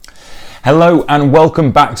Hello and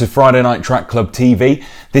welcome back to Friday Night Track Club TV.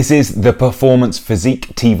 This is the Performance Physique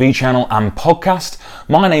TV channel and podcast.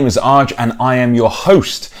 My name is Arj and I am your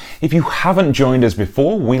host. If you haven't joined us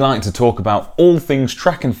before, we like to talk about all things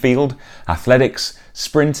track and field, athletics,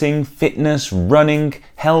 sprinting, fitness, running,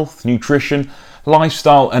 health, nutrition,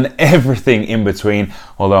 lifestyle and everything in between,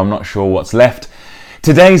 although I'm not sure what's left.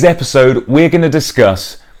 Today's episode, we're going to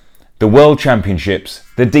discuss the World Championships,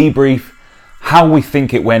 the debrief, how we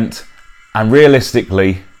think it went, and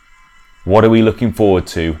realistically, what are we looking forward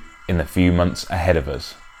to in the few months ahead of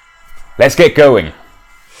us? Let's get going.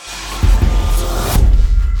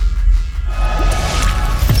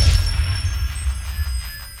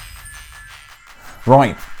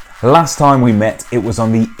 Right, last time we met, it was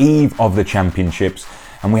on the eve of the championships,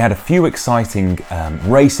 and we had a few exciting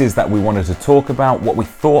races that we wanted to talk about, what we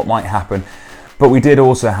thought might happen, but we did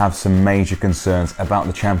also have some major concerns about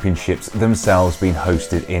the championships themselves being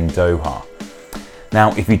hosted in Doha. Now,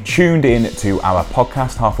 if you tuned in to our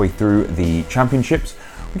podcast halfway through the championships,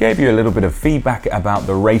 we gave you a little bit of feedback about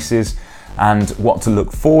the races and what to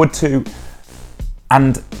look forward to.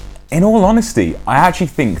 And in all honesty, I actually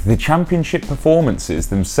think the championship performances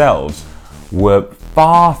themselves were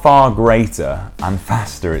far, far greater and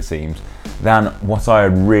faster, it seems, than what I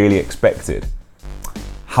had really expected.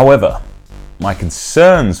 However, my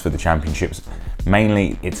concerns for the championships,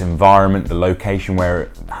 mainly its environment, the location where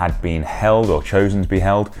it had been held or chosen to be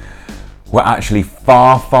held, were actually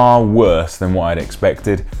far, far worse than what I'd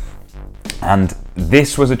expected. And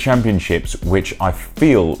this was a championships which I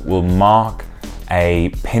feel will mark a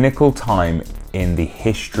pinnacle time in the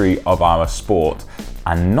history of our sport,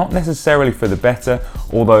 and not necessarily for the better,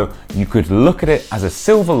 although you could look at it as a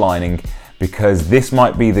silver lining, because this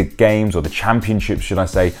might be the games, or the championships should I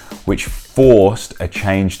say, which forced a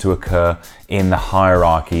change to occur in the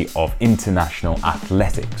hierarchy of international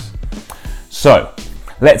athletics. So,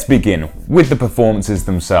 let's begin with the performances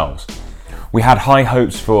themselves. We had high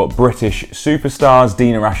hopes for British superstars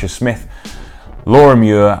Dina Asher-Smith, Laura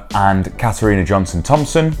Muir and Katarina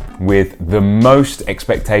Johnson-Thompson, with the most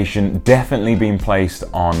expectation definitely being placed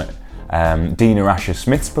on Dina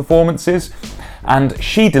Asher-Smith's performances. And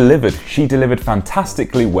she delivered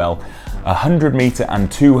fantastically well. 100 metre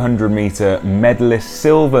and 200 metre medalist,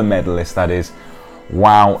 silver medalist that is.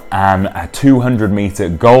 Wow, and a 200 metre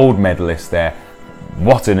gold medalist there.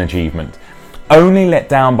 What an achievement. Only let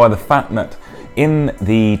down by the fact that in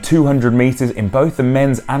the 200 metres, in both the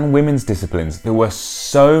men's and women's disciplines, there were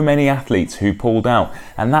so many athletes who pulled out,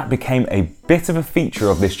 and that became a bit of a feature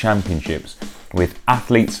of this championships, with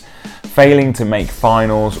athletes failing to make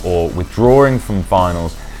finals or withdrawing from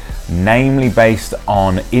finals, namely based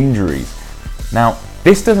on injuries. Now,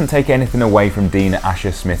 this doesn't take anything away from Dina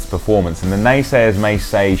Asher-Smith's performance, and the naysayers may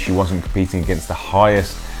say she wasn't competing against the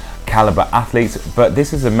highest caliber athletes, but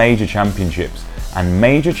this is a major championships, and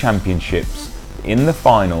major championships in the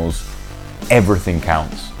finals, everything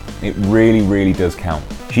counts. It really, really does count.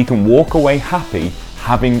 She can walk away happy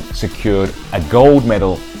having secured a gold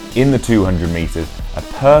medal in the 200 metres, a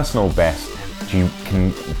personal best. She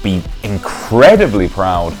can be incredibly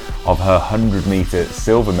proud of her 100 metre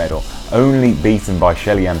silver medal, only beaten by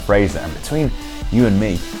Shelly-Ann Fraser. And between you and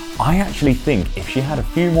me, I actually think if she had a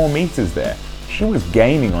few more metres there, she was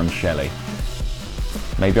gaining on Shelly.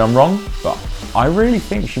 Maybe I'm wrong, but I really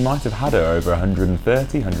think she might have had her over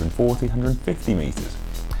 130, 140, 150 metres.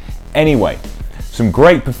 Anyway, some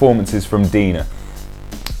great performances from Dina.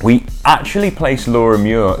 We actually placed Laura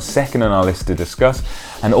Muir second on our list to discuss,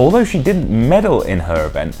 and although she didn't medal in her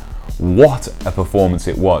event, what a performance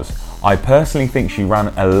it was. I personally think she ran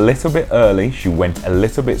a little bit early, she went a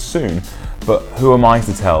little bit soon, but who am I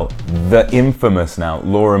to tell the infamous now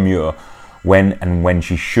Laura Muir when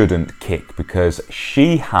she shouldn't kick, because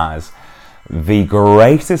she has the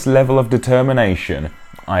greatest level of determination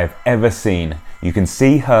I have ever seen. You can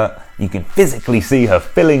physically see her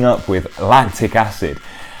filling up with lactic acid,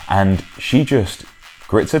 and she just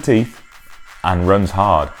grits her teeth and runs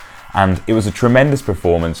hard. And it was a tremendous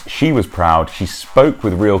performance. She was proud, she spoke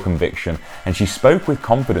with real conviction, and she spoke with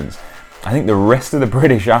confidence. I think the rest of the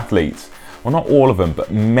British athletes, well, not all of them,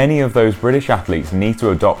 but many of those British athletes need to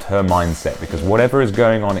adopt her mindset, because whatever is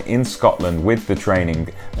going on in Scotland with the training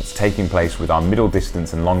that's taking place with our middle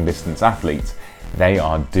distance and long distance athletes, they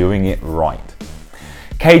are doing it right.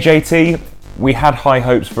 KJT, we had high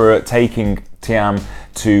hopes for taking Tiam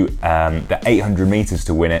to the 800 metres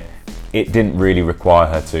to win it. It didn't really require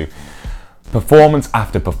her to. Performance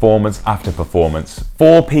after performance after performance.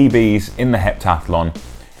 4 PBs in the heptathlon.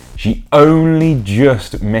 She only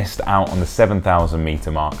just missed out on the 7,000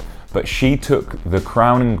 metre mark, but she took the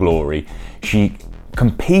crown and glory. She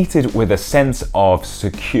competed with a sense of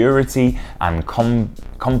security and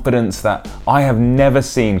confidence that I have never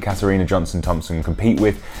seen Katarina Johnson-Thompson compete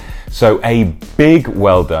with. So a big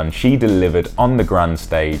well done. She delivered on the grand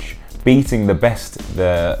stage, beating the best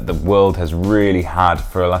the world has really had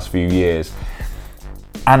for the last few years.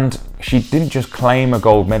 And she didn't just claim a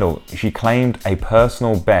gold medal, she claimed a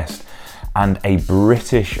personal best and a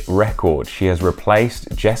British record. She has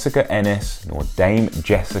replaced Jessica Ennis, or Dame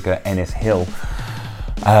Jessica Ennis-Hill,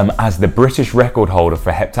 as the British record holder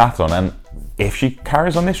for heptathlon. And if she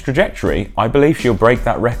carries on this trajectory, I believe she'll break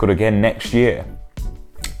that record again next year.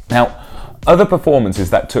 Now, other performances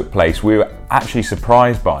that took place, we were actually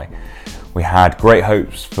surprised by. We had great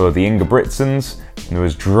hopes for the Ingebrigtsens. There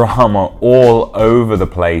was drama all over the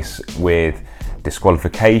place with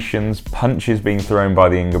disqualifications, punches being thrown by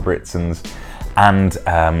the Ingebrigtsens, and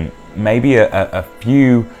maybe a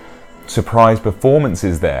few surprise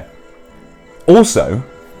performances there. Also,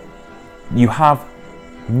 you have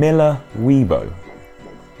Miller Weibo.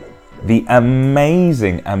 The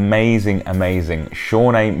amazing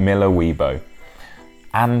Shawnee Miller Weibo.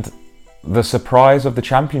 And the surprise of the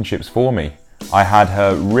championships for me. I had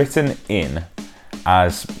her written in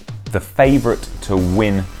as the favourite to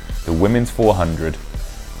win the women's 400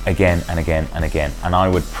 again and again and again. And I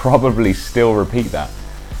would probably still repeat that.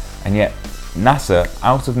 And yet, NASA,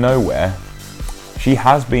 out of nowhere, she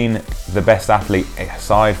has been the best athlete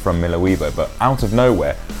aside from Miller Weibo, but out of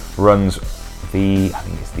nowhere runs I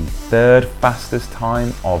think it's the third fastest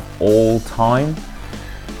time of all time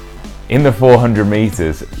in the 400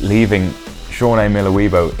 meters, leaving Shawnee Miller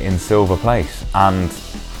Weibo in silver place. And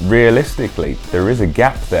realistically, there is a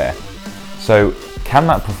gap there. So can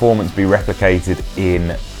that performance be replicated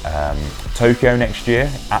in Tokyo next year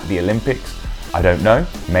at the Olympics? I don't know.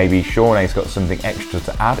 Maybe Shawnee's got something extra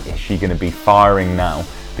to add. Is she going to be firing now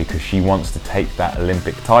because she wants to take that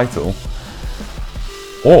Olympic title?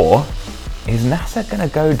 Or is NASA going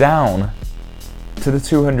to go down to the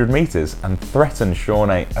 200 meters and threaten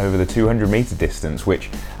Shawnee over the 200 meter distance, which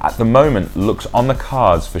at the moment looks on the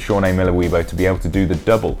cards for Shawnee Miller Weibo to be able to do the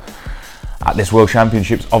double? At this World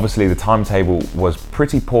Championships, obviously the timetable was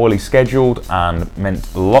pretty poorly scheduled and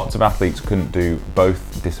meant lots of athletes couldn't do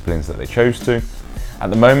both disciplines that they chose to. At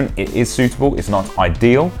the moment, it is suitable, it's not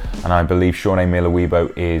ideal, and I believe Shawnee Miller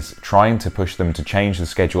Weibo is trying to push them to change the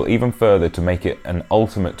schedule even further to make it an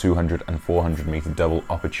ultimate 200 and 400 meter double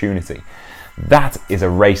opportunity. That is a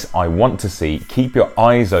race I want to see. Keep your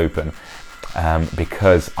eyes open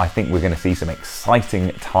because I think we're going to see some exciting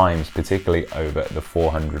times, particularly over the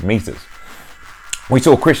 400 meters. We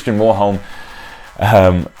saw Christian Warholm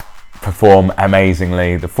perform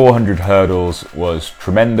amazingly. The 400 hurdles was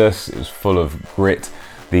tremendous. It was full of grit.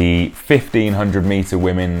 The 1500 meter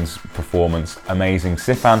women's performance, amazing.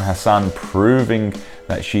 Sifan Hassan proving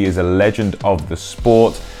that she is a legend of the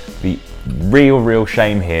sport. The real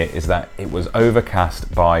shame here is that it was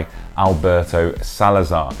overcast by Alberto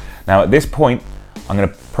Salazar. Now at this point, I'm going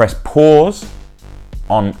to press pause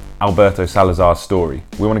on Alberto Salazar's story.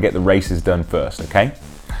 We want to get the races done first, okay?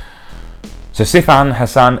 So Sifan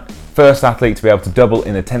Hassan, first athlete to be able to double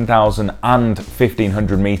in the 10,000 and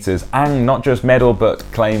 1500 meters, and not just medal but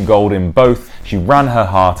claim gold in both. She ran her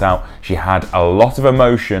heart out. She had a lot of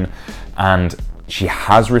emotion and she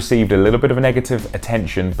has received a little bit of a negative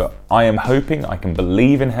attention, but I am hoping, I can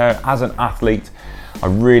believe in her as an athlete. I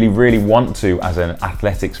really want to, as an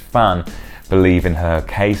athletics fan, believe in her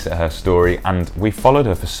case, her story, and we followed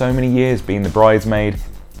her for so many years being the bridesmaid.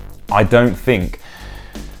 I don't think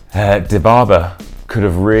Dibaba could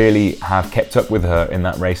have really have kept up with her in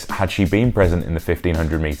that race had she been present in the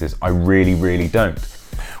 1500 meters. I really don't.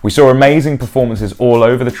 We saw amazing performances all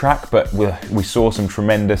over the track, but we saw some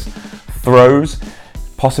tremendous throws.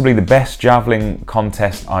 Possibly the best javelin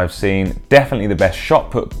contest I've seen, definitely the best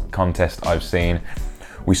shot put contest I've seen.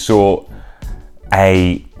 We saw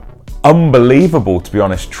a unbelievable, to be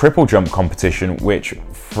honest, triple jump competition, which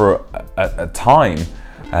for a time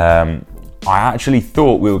I actually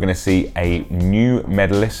thought we were going to see a new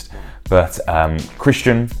medalist, but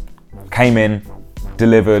Christian came in,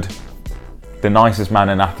 delivered, the nicest man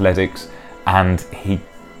in athletics, and he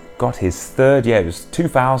got his third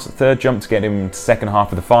jump to get him to second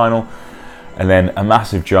half of the final, and then a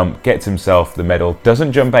massive jump, gets himself the medal.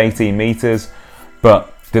 Doesn't jump 18 meters,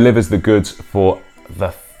 but delivers the goods for the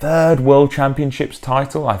third World Championships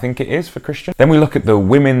title, I think it is, for Christian. Then we look at the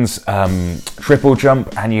women's triple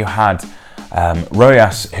jump, and you had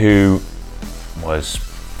Royas, who was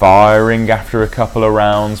firing after a couple of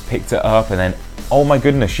rounds, picked it up, and then, oh my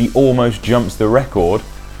goodness, she almost jumps the record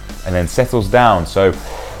and then settles down. So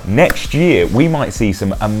Next year, we might see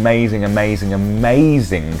some amazing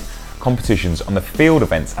competitions on the field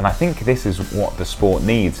events, and I think this is what the sport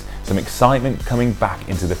needs, some excitement coming back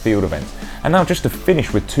into the field events. And now just to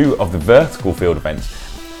finish with two of the vertical field events,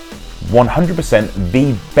 100%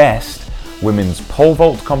 the best women's pole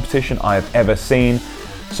vault competition I have ever seen.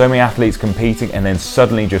 So many athletes competing and then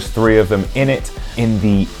suddenly just 3 of them in it. In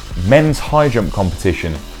the men's high jump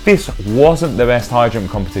competition, this wasn't the best high jump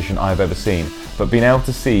competition I've ever seen, but being able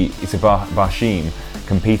to see Isabah Bashim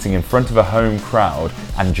competing in front of a home crowd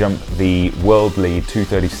and jump the world lead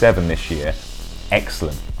 237 this year,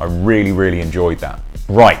 excellent. I really enjoyed that.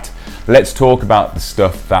 Right, let's talk about the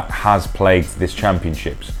stuff that has plagued this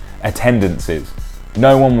championships. Attendances.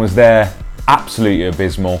 No one was there, absolutely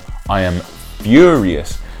abysmal. I am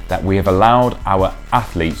furious that we have allowed our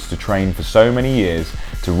athletes to train for so many years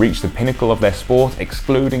to reach the pinnacle of their sport,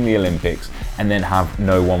 excluding the Olympics, and then have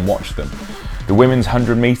no one watch them. The women's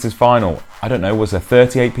 100 meters final, I don't know, was there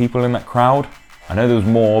 38 people in that crowd? I know there was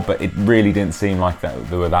more, but it really didn't seem like that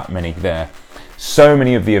there were that many there. So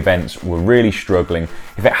many of the events were really struggling.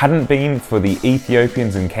 If it hadn't been for the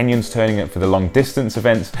Ethiopians and Kenyans turning up for the long distance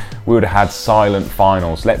events, we would have had silent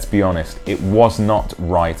finals. Let's be honest, it was not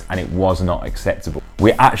right and it was not acceptable.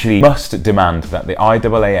 We actually must demand that the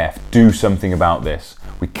IAAF do something about this.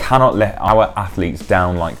 We cannot let our athletes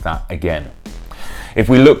down like that again. If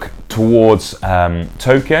we look towards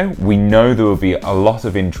Tokyo, we know there will be a lot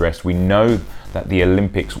of interest. We know that the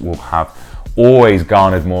Olympics will have always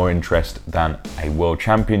garnered more interest than a World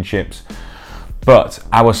Championships, but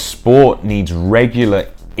our sport needs regular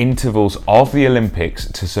intervals of the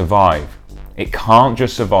Olympics to survive. It can't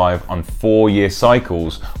just survive on 4-year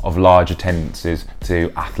cycles of large attendances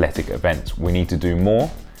to athletic events. We need to do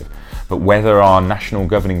more, but whether our national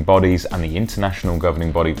governing bodies and the international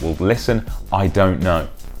governing body will listen, I don't know.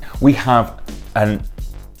 We have an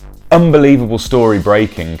unbelievable story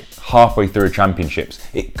breaking halfway through championships.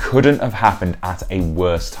 It couldn't have happened at a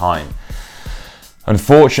worse time.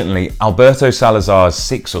 Unfortunately, Alberto Salazar's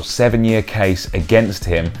 6 or 7 year case against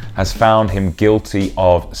him has found him guilty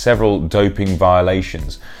of several doping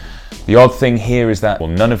violations. The odd thing here is that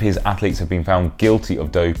none of his athletes have been found guilty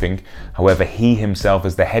of doping. However, he himself,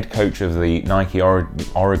 as the head coach of the Nike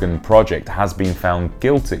Oregon project, has been found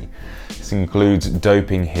guilty. This includes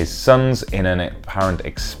doping his sons in an apparent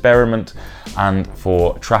experiment and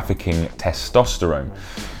for trafficking testosterone.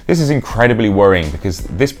 This is incredibly worrying because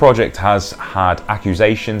this project has had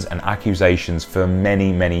accusations and accusations for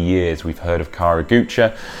many years. We've heard of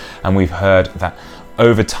Karagucha, and we've heard that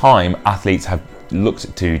over time athletes have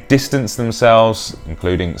looked to distance themselves,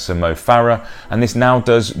 including Sir Mo Farah, and this now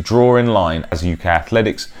does draw in line as UK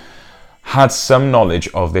Athletics had some knowledge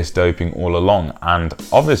of this doping all along. And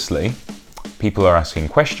obviously people are asking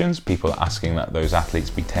questions, people are asking that those athletes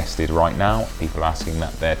be tested right now, people are asking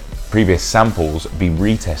that their previous samples be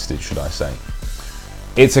retested, should I say.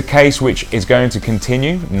 It's a case which is going to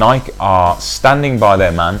continue. Nike are standing by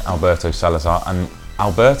their man, Alberto Salazar, and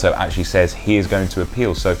Alberto actually says he is going to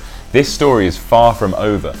appeal. So this story is far from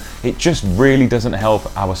over. It just really doesn't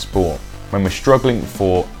help our sport when we're struggling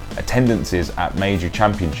for attendances at major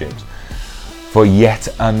championships for yet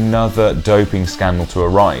another doping scandal to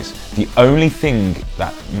arise. The only thing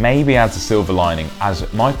that maybe adds a silver lining,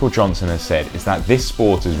 as Michael Johnson has said, is that this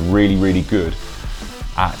sport is really good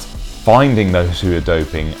at finding those who are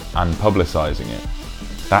doping and publicising it.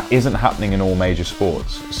 That isn't happening in all major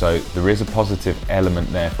sports, so there is a positive element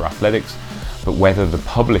there for athletics, but whether the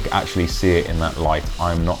public actually see it in that light,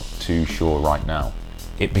 I'm not too sure right now.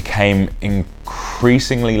 It became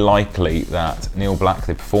increasingly likely that Neil Black,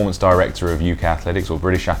 the performance director of UK Athletics or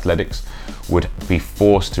British Athletics, would be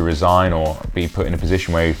forced to resign or be put in a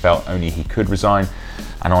position where he felt only he could resign.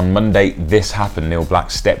 And on Monday, this happened. Neil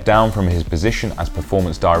Black stepped down from his position as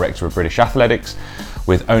performance director of British Athletics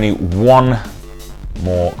with only one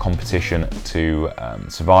more competition to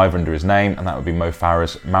survive under his name, and that would be Mo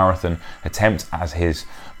Farah's marathon attempt. As his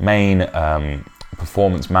main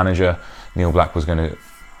performance manager, Neil Black was going to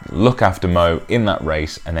look after Mo in that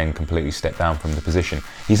race and then completely step down from the position.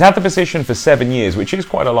 He's had the position for 7 years, which is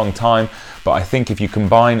quite a long time, but I think if you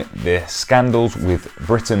combine the scandals with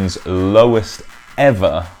Britain's lowest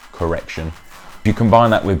ever correction, if you combine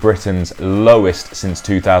that with Britain's lowest since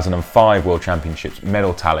 2005 World Championships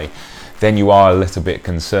medal tally, then you are a little bit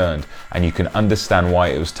concerned, and you can understand why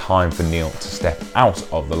it was time for Neil to step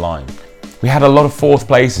out of the line. We had a lot of fourth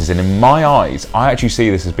places, and in my eyes, I actually see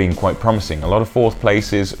this as being quite promising. A lot of fourth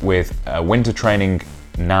places with winter training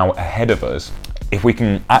now ahead of us. If we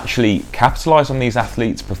can actually capitalise on these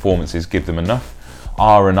athletes' performances, give them enough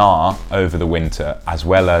R&R over the winter, as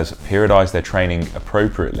well as periodise their training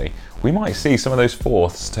appropriately, we might see some of those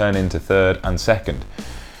fourths turn into third and second.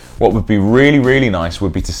 What would be really, really nice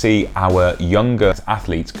would be to see our younger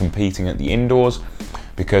athletes competing at the indoors,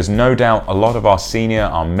 because no doubt a lot of our senior,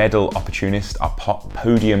 our medal opportunists, our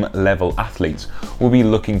podium level athletes will be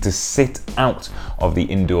looking to sit out of the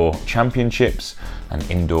indoor championships and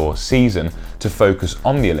indoor season to focus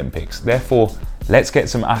on the Olympics. Therefore, let's get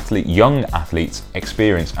some young athletes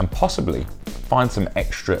experience and possibly find some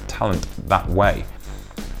extra talent that way.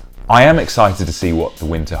 I am excited to see what the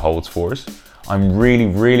winter holds for us. I'm really,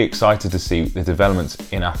 really excited to see the developments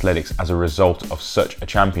in athletics as a result of such a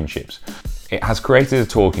championships. It has created a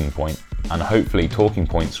talking point, and hopefully talking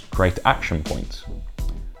points create action points.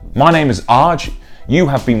 My name is Arj. You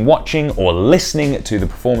have been watching or listening to the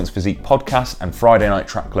Performance Physique podcast and Friday Night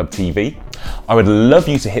Track Club TV. I would love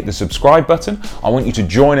you to hit the subscribe button. I want you to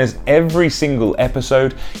join us every single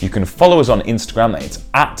episode. You can follow us on Instagram, it's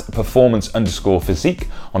at performance_physique,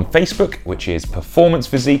 on Facebook, which is Performance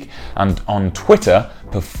Physique, and on Twitter,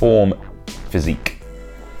 Perform Physique.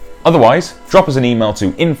 Otherwise, drop us an email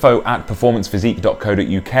to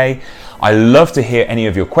info@performancephysique.co.uk. I love to hear any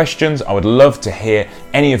of your questions. I would love to hear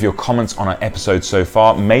any of your comments on our episode so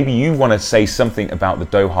far. Maybe you want to say something about the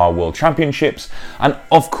Doha World Championships. And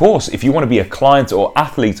of course, if you want to be a client or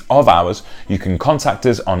athlete of ours, you can contact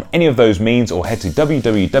us on any of those means or head to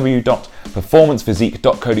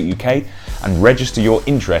www.performancephysique.co.uk and register your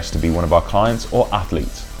interest to be one of our clients or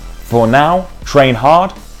athletes. For now, train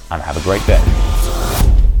hard and have a great day.